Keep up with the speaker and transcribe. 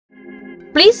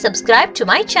Please subscribe to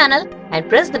my channel and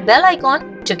press the bell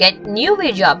icon to get new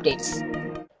video updates.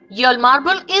 Yule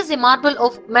marble is a marble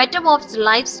of metamorphosed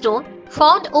limestone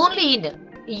found only in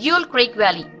Yule Creek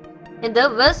Valley in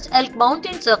the West Elk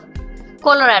Mountains of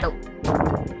Colorado.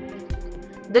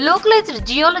 The localized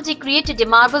geology created a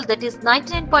marble that is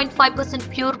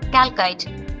 99.5% pure calcite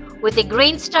with a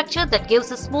grain structure that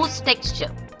gives a smooth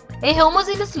texture, a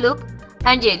homogeneous look,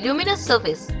 and a luminous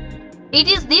surface. It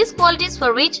is these qualities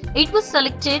for which it was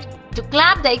selected to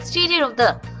clad the exterior of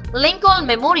the Lincoln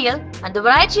Memorial and a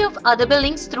variety of other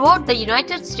buildings throughout the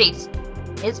United States.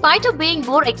 In spite of being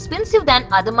more expensive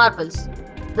than other marbles,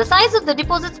 the size of the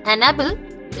deposits enable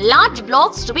large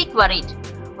blocks to be quarried,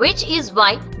 which is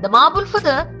why the marble for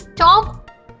the Tomb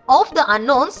of the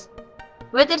Unknowns,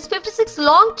 with its 56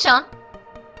 long ton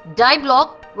die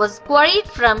block, was quarried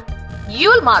from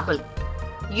Yule marble.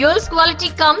 Yule's quality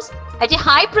comes at a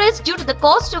high price due to the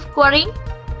cost of quarrying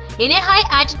in a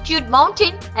high-altitude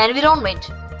mountain environment.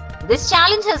 This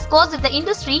challenge has caused the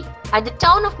industry and the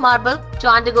town of marble to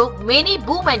undergo many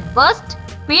boom and bust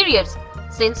periods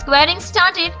since quarrying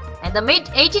started in the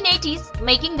mid-1880s,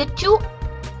 making the two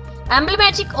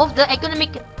emblematic of the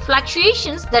economic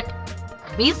fluctuations that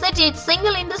beset a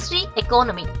single industry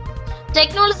economy.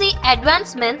 Technology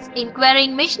advancements in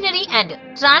quarrying machinery and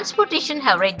transportation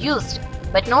have reduced,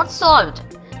 but not solved,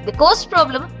 the cost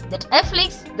problem that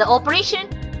afflicts the operation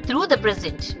through the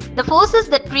present. The forces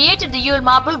that created the Yule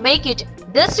marble make it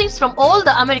distinct from all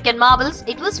the American marbles.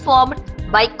 It was formed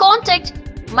by contact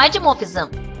metamorphism.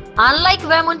 Unlike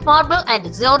Vermont marble and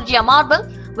Georgia marble,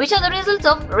 which are the results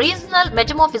of regional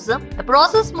metamorphism, a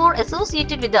process more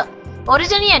associated with the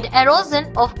orogeny and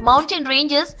erosion of mountain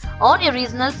ranges on a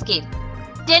regional scale.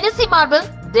 Tennessee marble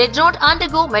did not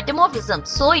undergo metamorphism,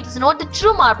 so it is not the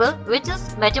true marble which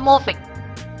is metamorphic.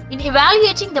 In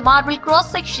evaluating the marble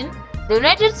cross-section, the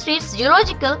United States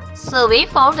Geological Survey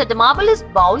found that the marble is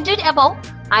bounded above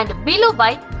and below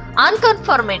by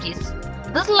unconformities.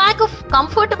 This lack of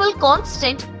comfortable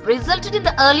constant resulted in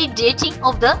the early dating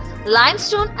of the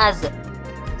limestone as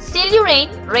Silurian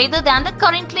rather than the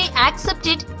currently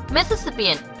accepted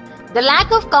Mississippian. The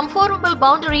lack of conformable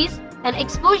boundaries and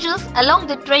exposures along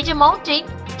the Treasure Mountain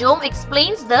dome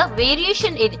explains the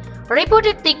variation in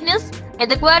reported thickness in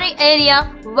the quarry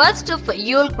area west of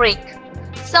Yule Creek.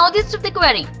 Southeast of the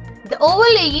quarry, the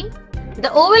overlaying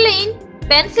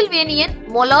Pennsylvania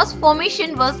Molas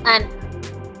Formation was an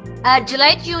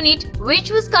argillite unit which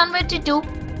was converted to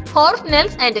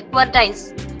hornels and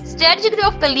quartzites.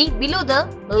 Stratigraphically below the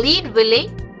lead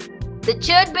valley, the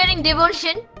chert-bearing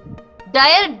diversion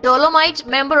dire dolomite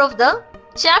member of the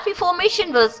Chaffee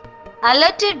Formation was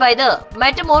alerted by the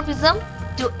metamorphism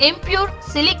to impure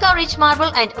silica-rich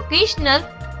marble and occasional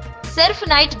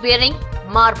serpentine-bearing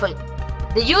marble.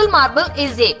 The Yule marble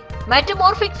is a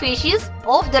metamorphic species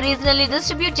of the regionally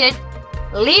distributed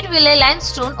Lead Valley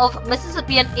limestone of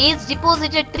Mississippian age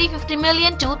deposited 350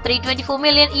 million to 324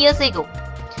 million years ago.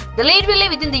 The Lead Valley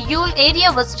within the Yule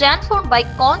area was transformed by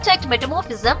contact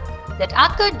metamorphism that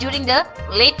occurred during the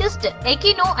latest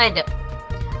equinox and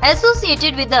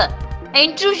associated with the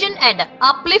intrusion and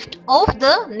uplift of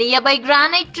the nearby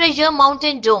granite Treasure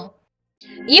Mountain dome.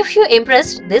 If you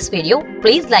impressed this video,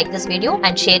 please like this video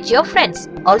and share to your friends.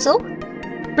 Also,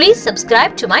 please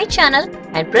subscribe to my channel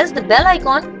and press the bell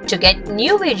icon to get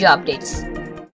new video updates.